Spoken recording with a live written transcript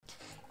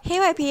Hey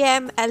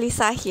YPM,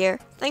 Elisa here.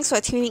 Thanks for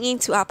tuning in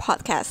to our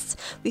podcast.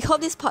 We hope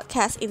this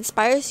podcast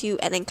inspires you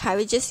and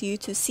encourages you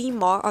to see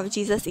more of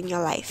Jesus in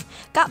your life.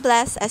 God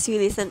bless as you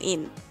listen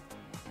in.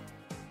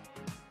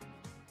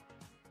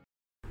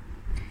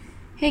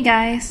 Hey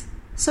guys,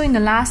 so in the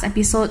last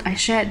episode I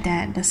shared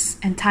that the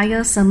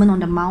entire Sermon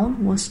on the Mount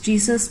was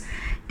Jesus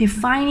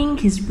defining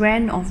his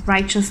brand of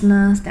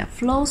righteousness that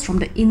flows from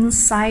the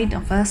inside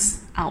of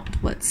us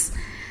outwards.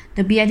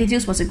 The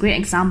Beatitudes was a great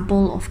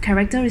example of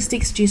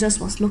characteristics Jesus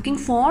was looking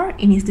for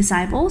in his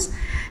disciples.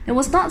 It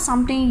was not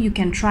something you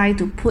can try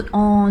to put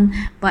on,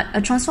 but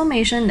a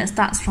transformation that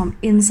starts from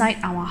inside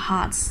our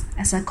hearts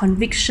as a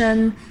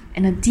conviction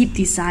and a deep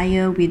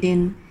desire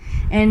within.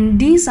 And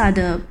these are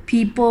the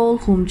people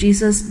whom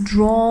Jesus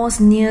draws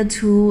near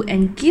to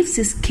and gives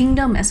his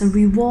kingdom as a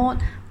reward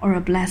or a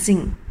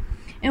blessing.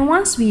 And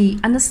once we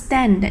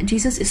understand that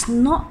Jesus is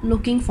not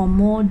looking for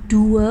more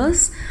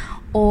doers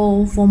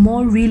or for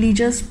more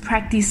religious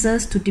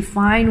practices to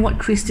define what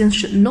Christians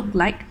should look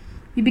like,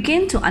 we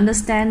begin to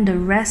understand the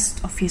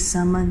rest of his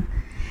sermon.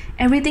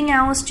 Everything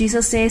else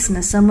Jesus says in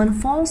the sermon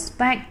falls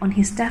back on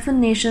his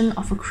definition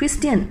of a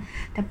Christian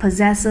that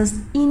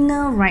possesses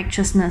inner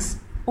righteousness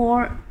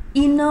or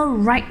inner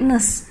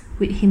rightness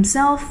with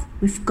himself,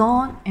 with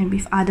God, and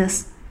with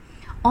others.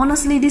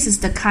 Honestly, this is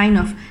the kind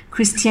of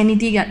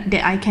Christianity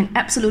that I can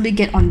absolutely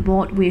get on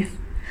board with.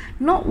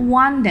 Not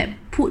one that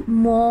put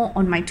more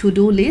on my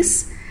to-do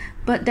list,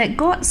 but that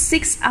God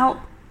seeks out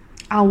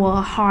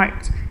our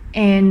heart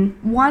and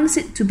wants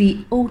it to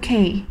be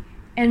okay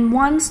and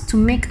wants to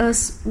make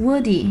us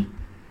worthy.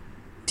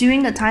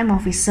 During the time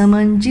of his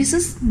sermon,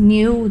 Jesus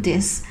knew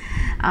this,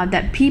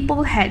 that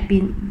people had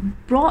been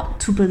brought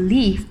to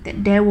believe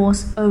that there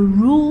was a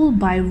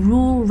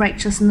rule-by-rule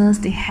righteousness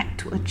they had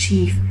to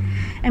achieve.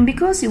 And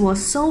because it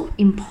was so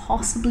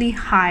impossibly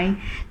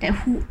high that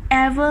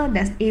whoever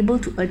that's able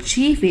to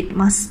achieve it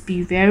must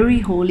be very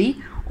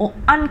holy or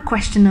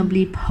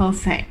unquestionably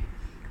perfect,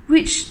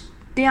 which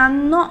they are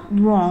not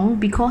wrong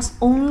because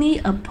only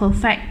a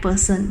perfect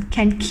person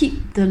can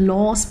keep the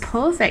laws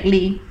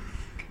perfectly.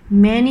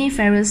 Many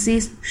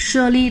Pharisees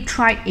surely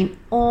tried in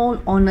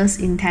all honest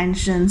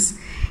intentions.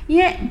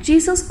 Yet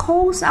Jesus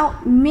calls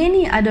out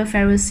many other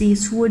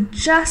Pharisees who were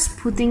just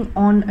putting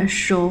on a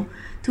show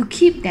to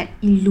keep that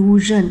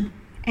illusion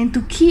and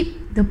to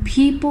keep the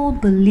people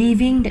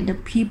believing that the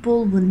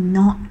people were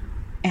not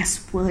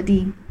as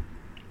worthy.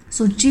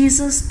 So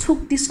Jesus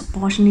took this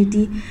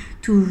opportunity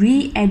to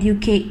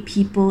re-educate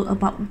people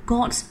about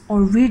God's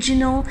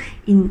original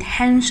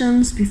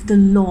intentions with the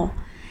law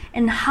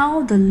and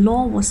how the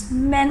law was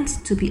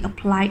meant to be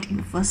applied in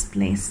the first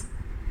place.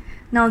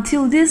 Now,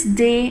 till this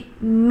day,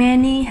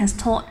 many has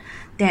taught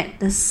that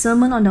the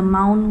Sermon on the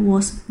Mount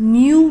was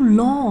new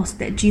laws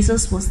that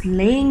Jesus was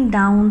laying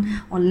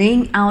down or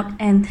laying out,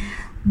 and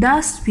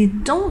thus we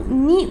don't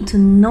need to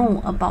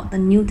know about the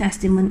New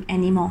Testament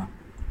anymore.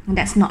 And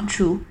that's not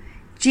true.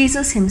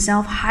 Jesus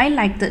himself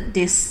highlighted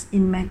this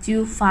in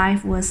Matthew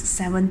 5 verse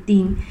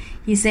 17.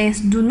 He says,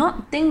 "Do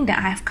not think that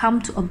I have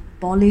come to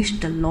abolish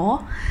the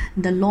law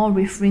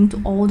referring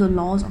to all the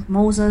laws of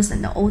Moses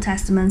and the Old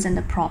Testaments and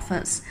the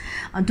prophets.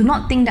 Do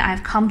not think that I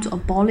have come to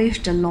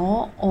abolish the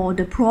law or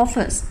the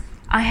prophets.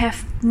 I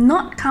have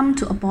not come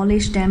to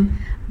abolish them,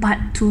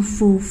 but to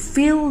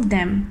fulfill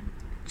them."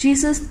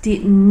 Jesus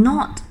did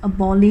not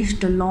abolish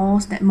the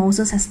laws that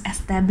Moses has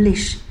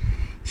established.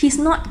 He's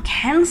not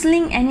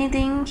cancelling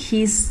anything.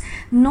 He's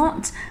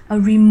not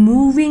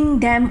removing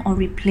them or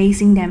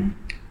replacing them.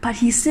 But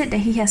he said that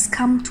he has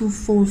come to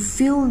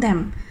fulfill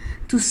them,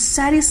 to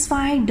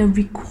satisfy the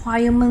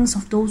requirements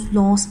of those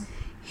laws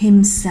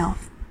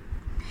himself.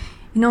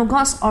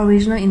 God's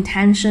original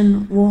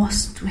intention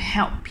was to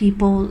help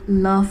people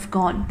love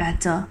God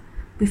better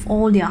with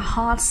all their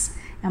hearts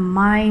and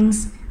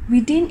minds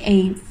within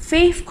a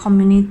faith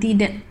community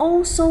that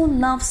also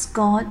loves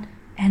God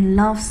and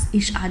loves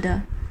each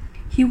other.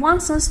 He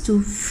wants us to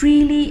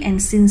freely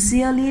and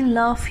sincerely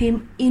love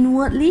him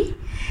inwardly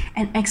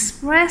and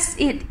express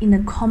it in the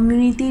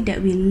community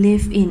that we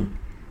live in,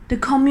 the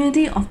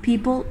community of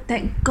people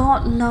that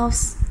God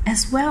loves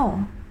as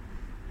well.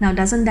 Now,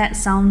 doesn't that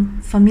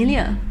sound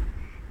familiar?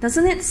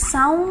 Doesn't it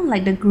sound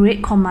like the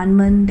great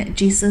commandment that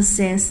Jesus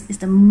says is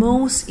the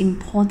most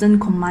important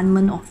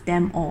commandment of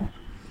them all?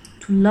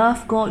 To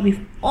love God with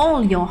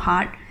all your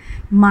heart,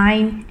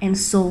 mind, and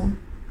soul,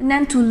 and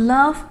then to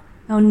love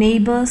our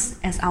neighbors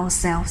as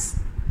ourselves.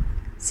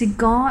 See,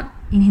 God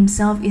in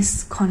himself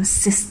is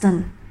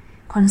consistent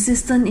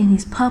in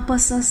his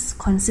purposes,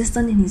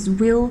 consistent in his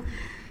will,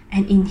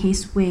 and in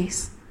his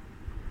ways.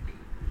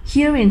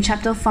 Here in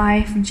chapter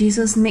 5,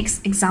 Jesus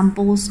makes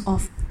examples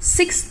of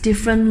 6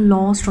 different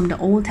laws from the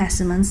Old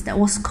Testament that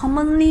was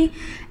commonly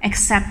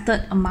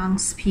accepted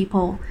amongst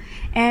people.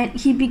 And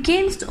he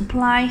begins to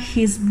apply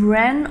his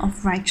brand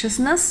of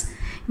righteousness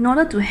in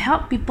order to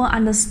help people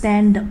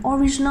understand the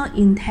original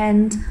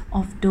intent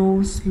of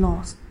those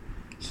laws.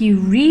 He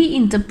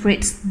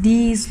reinterprets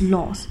these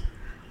laws.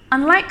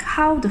 Unlike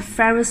how the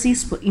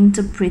Pharisees were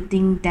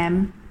interpreting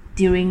them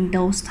during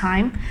those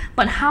times,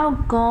 but how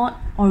God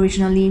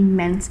originally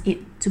meant it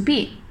to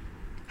be.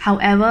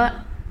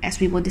 However, as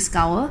we will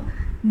discover,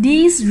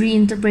 these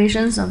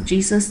reinterpretations of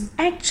Jesus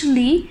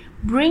actually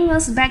bring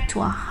us back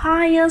to a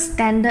higher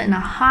standard and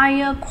a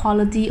higher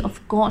quality of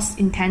God's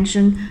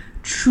intention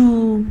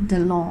through the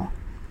law.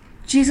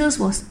 Jesus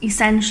was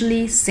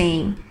essentially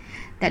saying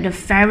that the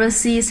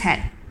Pharisees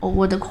had,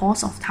 over the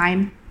course of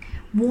time,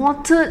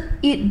 watered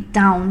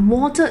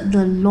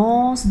the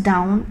laws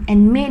down,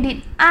 and made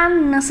it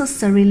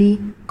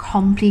unnecessarily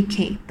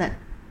complicated.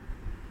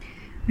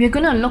 We're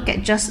going to look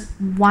at just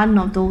one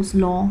of those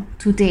laws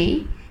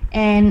today,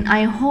 and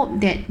I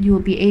hope that you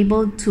will be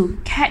able to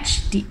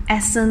catch the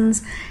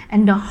essence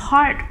and the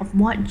heart of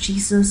what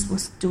Jesus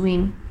was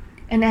doing.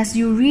 And as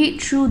you read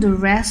through the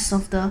rest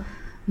of the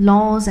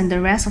laws and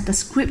the rest of the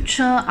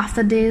scripture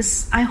after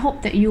this, I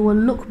hope that you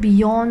will look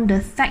beyond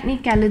the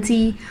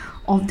technicality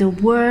of the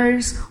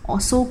words or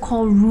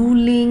so-called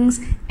rulings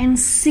and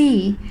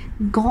see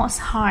God's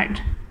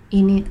heart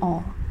in it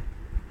all.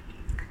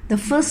 The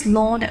first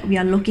law that we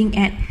are looking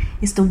at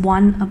is the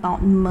one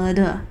about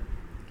murder.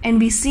 And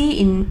we see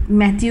in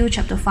Matthew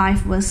chapter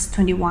 5 verse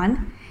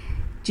 21,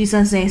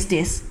 Jesus says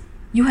this,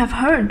 "You have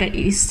heard that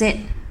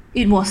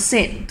it was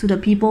said to the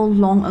people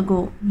long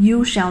ago,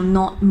 'You shall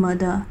not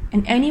murder,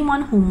 and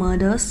anyone who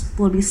murders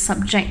will be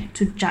subject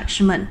to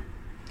judgment.'"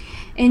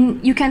 And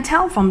you can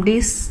tell from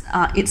this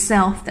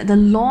itself that the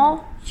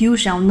law, "You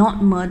shall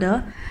not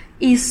murder,"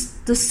 is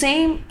the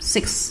same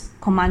 6th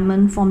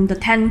commandment from the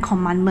 10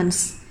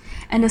 commandments.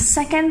 And the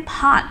second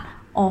part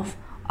of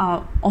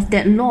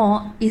that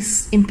law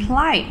is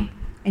implied.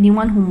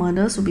 Anyone who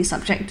murders will be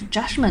subject to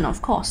judgment,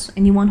 of course.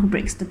 Anyone who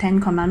breaks the 10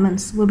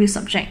 commandments will be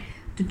subject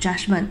to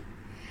judgment.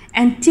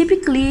 And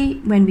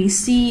typically, when we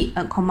see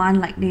a command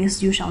like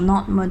this, "You shall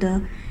not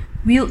murder,"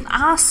 we'll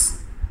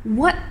ask,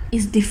 what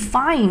is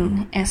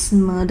defined as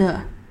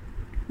murder?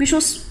 Which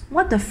was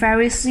what the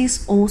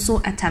Pharisees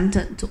also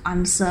attempted to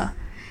answer.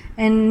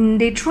 And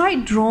they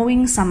tried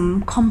drawing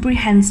some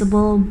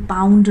comprehensible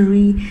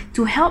boundary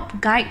to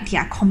help guide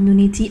their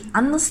community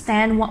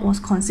understand what was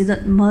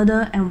considered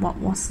murder and what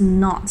was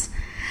not.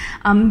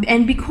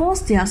 And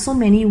because there are so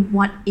many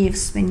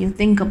what-ifs when you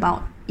think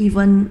about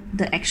even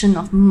the action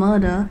of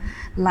murder,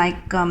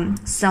 like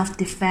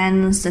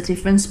self-defense, the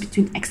difference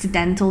between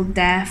accidental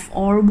death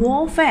or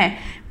warfare,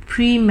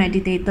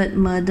 premeditated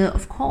murder,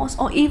 of course,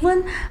 or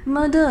even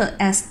murder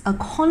as a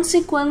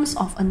consequence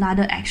of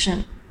another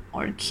action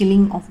or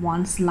killing of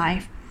one's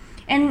life.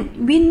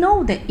 And we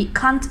know that it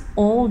can't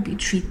all be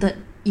treated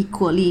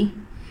equally.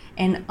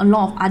 And a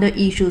lot of other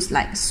issues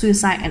like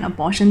suicide and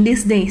abortion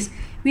these days,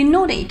 we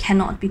know that it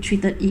cannot be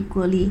treated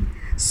equally.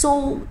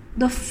 So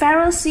the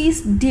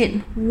Pharisees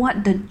did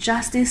what the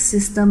justice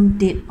system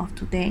did of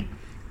today,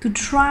 to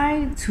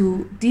try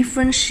to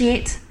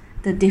differentiate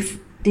the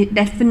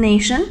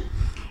definition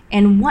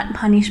and what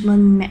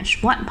punishment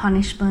match what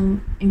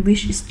punishment in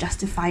which is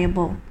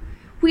justifiable,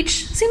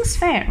 which seems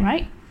fair,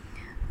 right?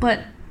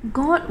 But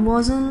God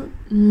wasn't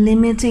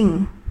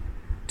limiting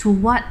to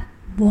what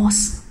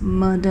was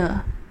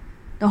murder.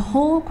 The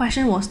whole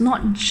question was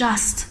not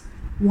just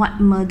what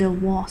murder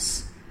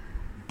was,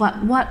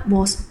 but what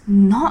was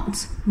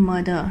not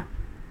murder.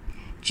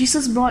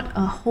 Jesus brought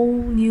a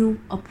whole new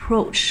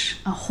approach,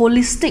 a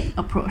holistic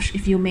approach,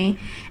 if you may,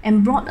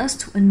 and brought us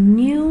to a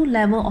new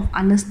level of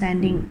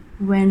understanding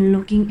when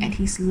looking at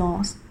his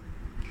laws.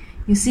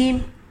 You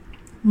see,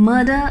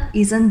 murder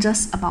isn't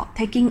just about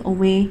taking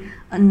away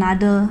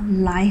another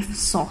life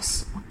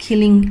source or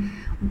killing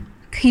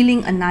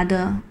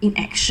another in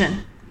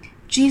action.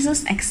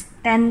 Jesus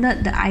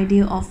extended the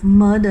idea of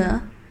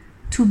murder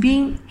to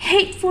being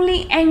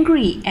hatefully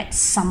angry at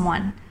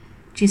someone.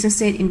 Jesus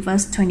said in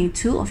verse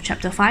 22 of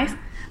chapter 5,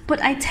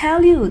 "But I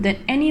tell you that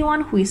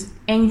anyone who is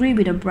angry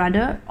with a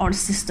brother or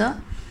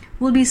sister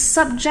will be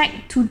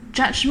subject to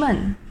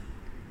judgment."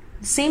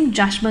 The same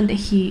judgment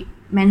that he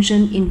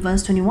mentioned in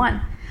verse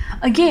 21.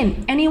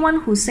 Again,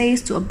 anyone who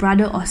says to a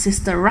brother or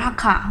sister,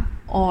 "Raka,"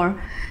 or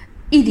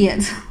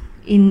 "idiot"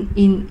 in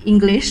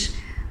English,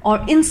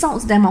 or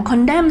insults them or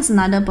condemns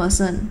another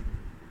person,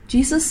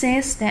 Jesus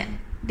says that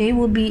they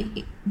will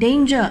be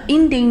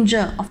in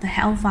danger of the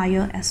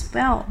hellfire as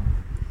well.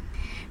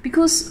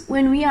 Because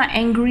when we are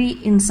angry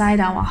inside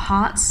our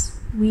hearts,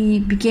 we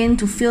begin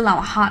to fill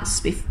our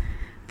hearts with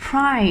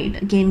pride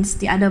against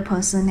the other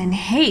person and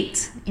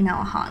hate in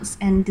our hearts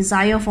and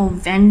desire for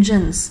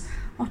vengeance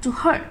or to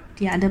hurt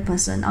the other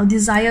person, our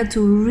desire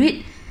to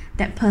rid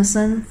that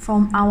person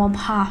from our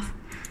path.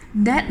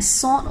 That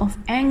sort of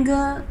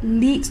anger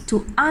leads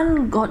to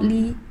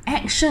ungodly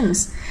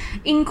actions,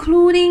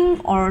 including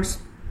or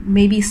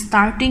maybe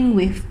starting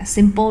with as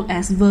simple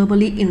as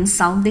verbally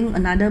insulting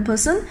another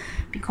person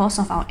because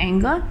of our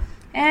anger.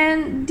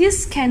 And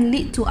this can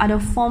lead to other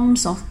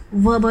forms of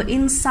verbal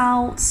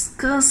insults,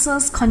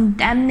 curses,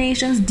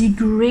 condemnations,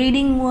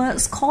 degrading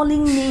words,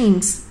 calling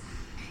names.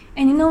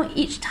 And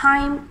each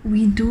time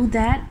we do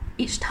that,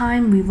 each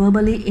time we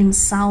verbally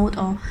insult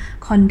or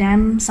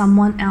condemn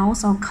someone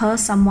else or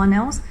curse someone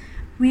else,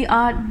 we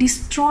are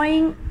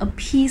destroying a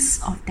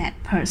piece of that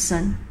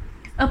person,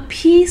 a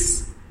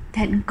piece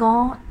that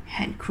God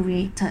had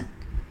created.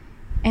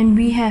 And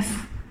we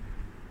have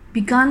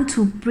begun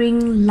to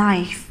bring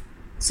death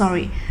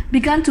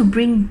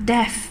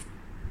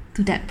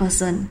to that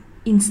person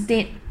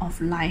instead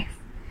of life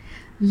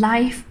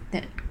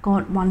that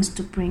God wants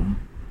to bring.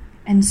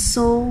 And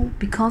so,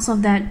 because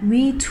of that,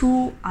 we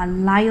too are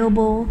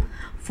liable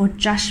for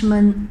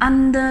judgment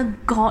under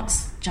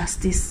God's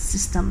justice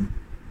system.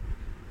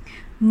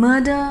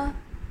 Murder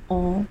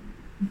or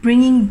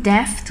bringing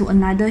death to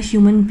another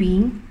human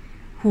being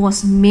who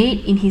was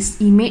made in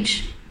His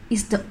image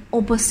is the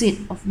opposite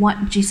of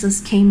what Jesus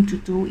came to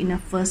do in the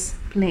first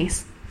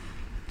place.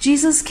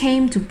 Jesus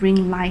came to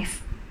bring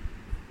life,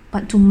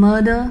 but to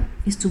murder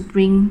is to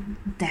bring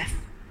death.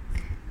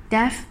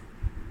 Death,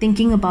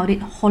 thinking about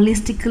it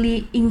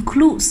holistically,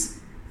 includes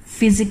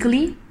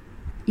physically,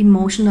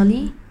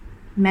 emotionally,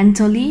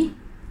 mentally,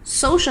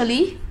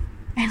 socially,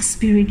 and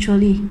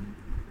spiritually.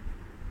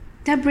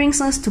 That brings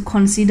us to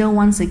consider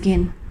once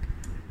again,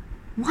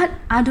 what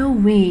other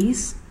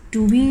ways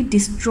do we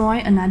destroy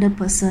another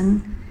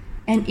person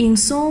and in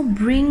so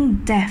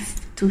bring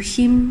death to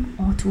him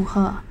or to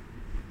her?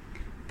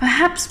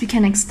 Perhaps we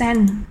can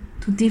extend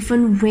to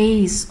different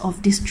ways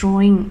of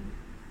destroying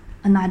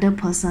another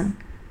person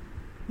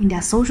in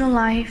their social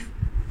life,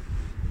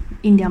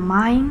 in their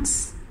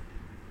minds,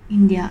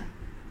 in their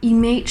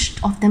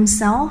image of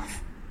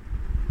themselves,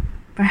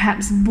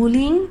 perhaps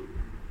bullying,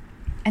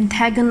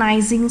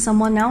 antagonizing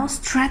someone else,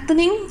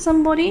 threatening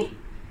somebody,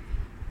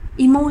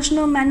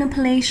 emotional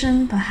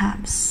manipulation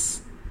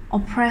perhaps,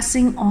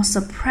 oppressing or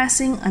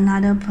suppressing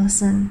another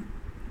person.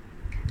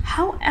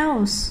 How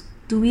else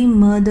do we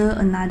murder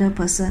another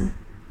person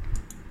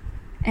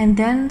and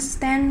then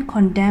stand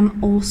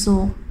condemned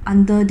also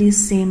under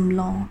this same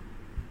law?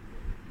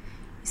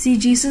 See,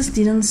 Jesus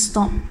didn't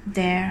stop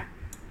there,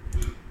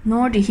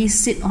 nor did He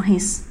sit on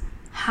His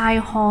high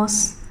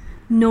horse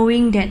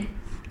knowing that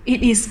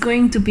it is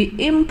going to be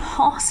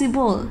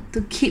impossible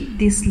to keep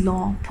this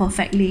law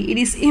perfectly. It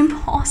is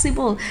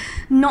impossible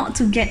not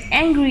to get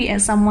angry at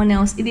someone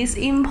else. It is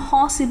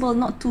impossible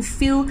not to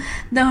feel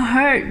the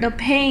hurt, the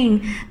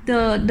pain,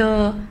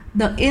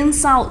 the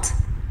insult,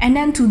 and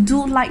then to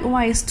do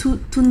likewise,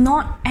 to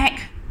not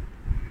act,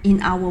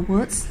 in our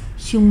words,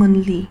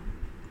 humanly.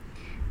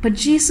 But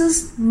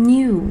Jesus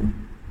knew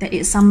that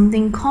it's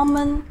something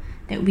common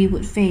that we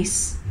would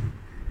face.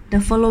 The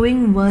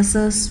following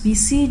verses, we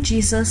see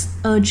Jesus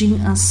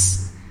urging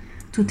us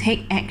to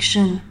take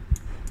action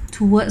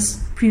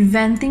towards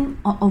preventing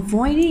or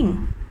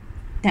avoiding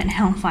that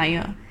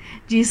hellfire.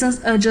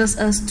 Jesus urges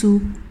us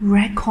to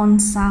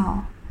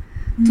reconcile,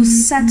 to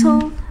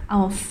settle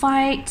our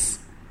fights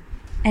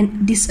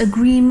and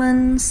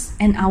disagreements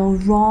and our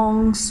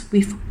wrongs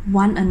with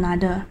one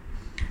another,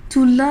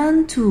 to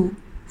learn to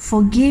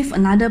forgive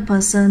another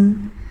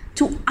person,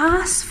 to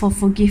ask for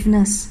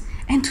forgiveness,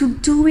 and to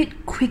do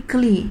it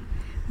quickly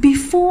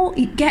before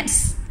it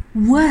gets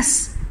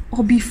worse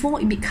or before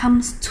it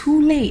becomes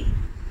too late.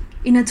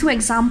 In the two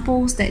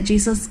examples that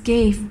Jesus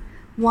gave,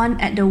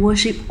 one at the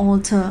worship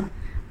altar,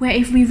 where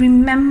if we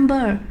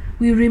remember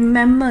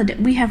that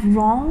we have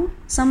wronged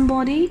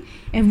somebody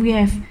and we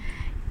have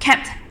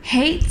kept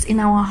hate in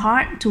our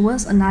heart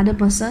towards another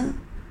person,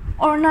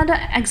 or another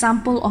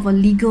example of a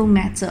legal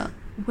matter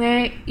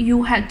where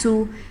you had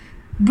to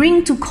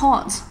bring to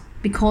court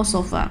because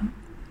of a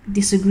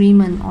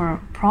disagreement or a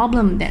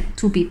problem that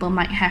two people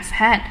might have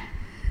had,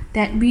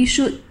 that we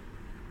should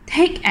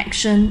take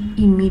action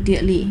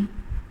immediately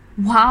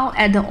while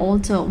at the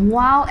altar,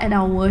 while at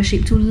our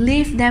worship, to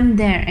leave them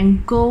there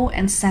and go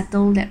and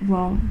settle that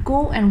wrong,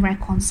 go and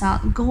reconcile,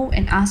 go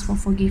and ask for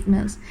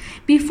forgiveness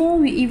before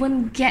we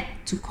even get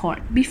to court,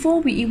 before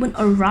we even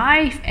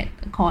arrive at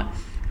the court,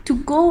 to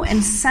go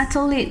and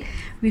settle it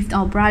with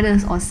our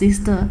brothers or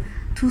sister,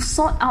 to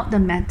sort out the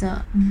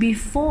matter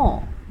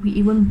before we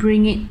even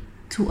bring it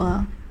to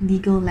a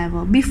legal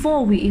level,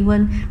 before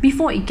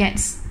it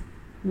gets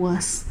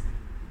worse.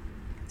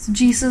 So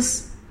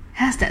Jesus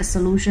has that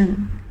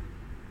solution,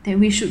 that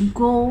we should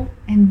go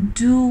and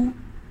do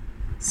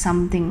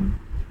something.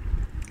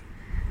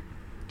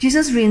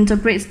 Jesus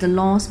reinterprets the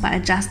laws by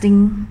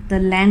adjusting the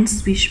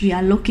lens which we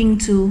are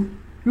looking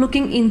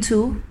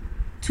into,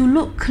 to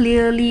look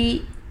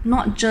clearly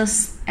not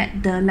just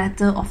at the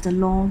letter of the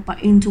law,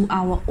 but into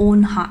our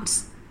own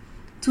hearts,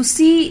 to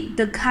see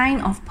the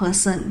kind of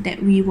person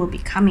that we will be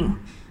becoming.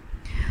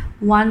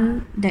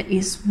 One that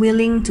is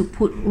willing to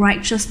put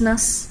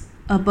righteousness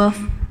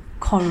above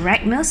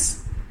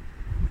correctness,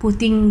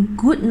 putting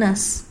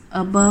goodness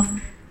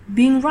above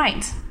being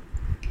right,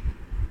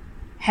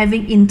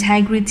 having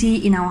integrity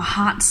in our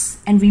hearts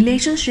and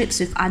relationships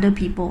with other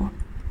people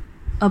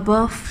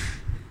above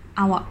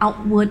our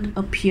outward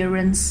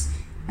appearance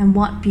and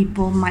what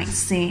people might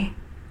say.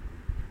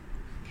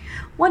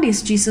 What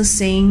is Jesus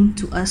saying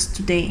to us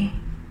today?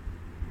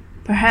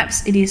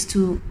 Perhaps it is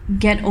to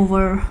get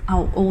over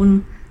our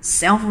own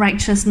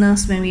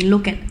self-righteousness when we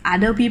look at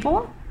other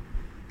people.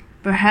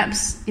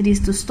 Perhaps it is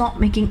to stop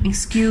making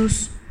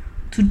excuse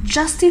to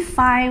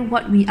justify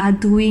what we are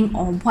doing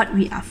or what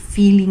we are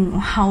feeling or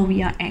how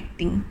we are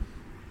acting.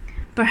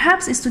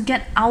 Perhaps it's to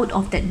get out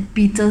of that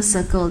bitter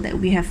circle that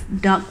we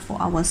have dug for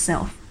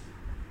ourselves.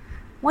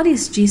 What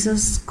is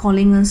Jesus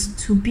calling us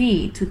to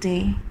be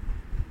today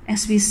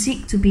as we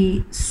seek to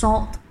be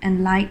salt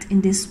and light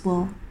in this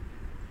world?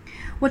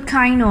 What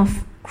kind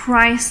of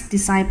Christ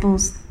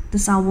disciples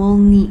does our world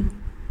need?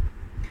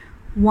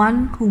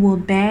 One who will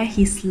bear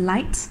his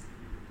light,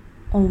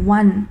 or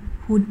one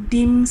who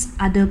dims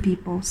other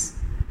people's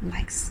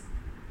lights?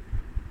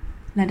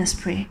 Let us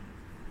pray.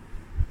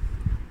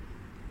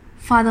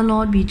 Father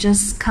Lord, we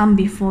just come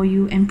before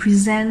you and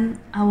present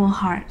our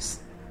hearts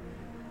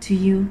to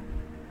you.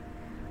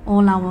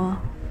 All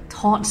our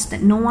thoughts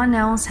that no one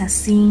else has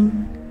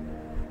seen,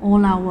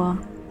 all our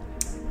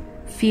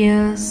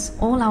fears,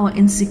 all our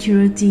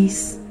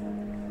insecurities.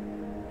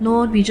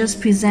 Lord, we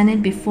just present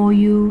it before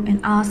you and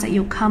ask that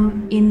you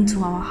come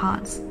into our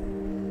hearts.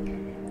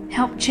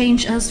 Help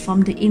change us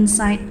from the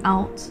inside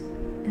out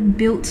and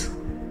build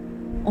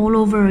all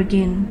over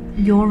again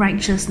your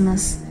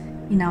righteousness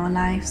in our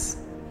lives.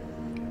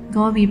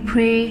 God, we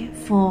pray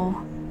for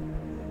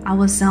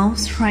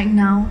ourselves right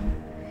now.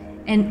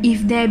 And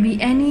if there be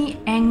any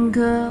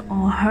anger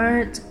or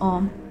hurt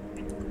or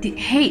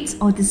hate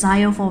or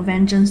desire for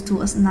vengeance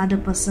towards another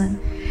person,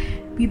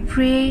 we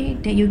pray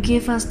that you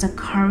give us the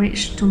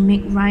courage to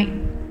make right,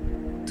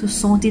 to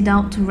sort it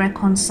out, to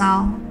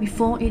reconcile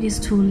before it is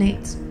too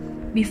late,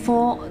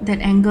 before that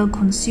anger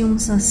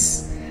consumes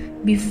us,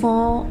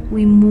 before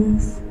we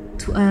move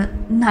to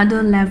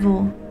another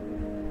level.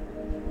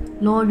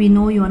 Lord, we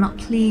know you are not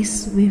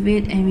pleased with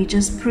it, and we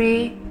just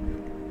pray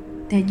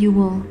that you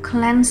will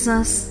cleanse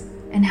us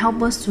and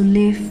help us to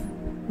live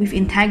with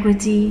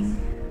integrity,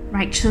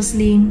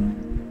 righteously,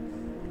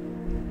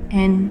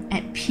 and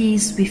at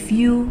peace with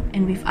you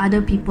and with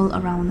other people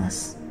around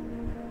us.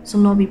 So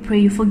Lord, we pray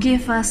you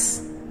forgive us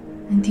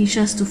and teach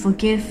us to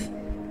forgive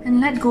and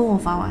let go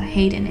of our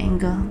hate and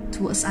anger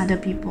towards other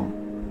people.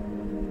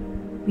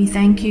 We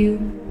thank you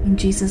in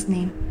Jesus'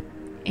 name.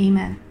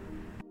 Amen.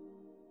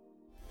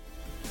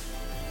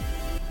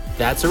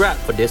 That's a wrap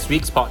for this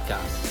week's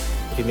podcast.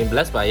 If you've been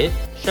blessed by it,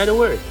 share the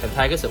word and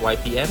tag us at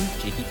YPM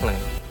GT Plan.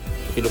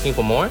 If you're looking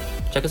for more,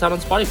 check us out on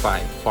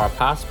Spotify for our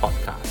past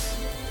podcasts.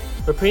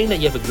 We're praying that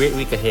you have a great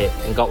week ahead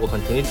and God will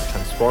continue to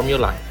transform your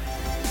life.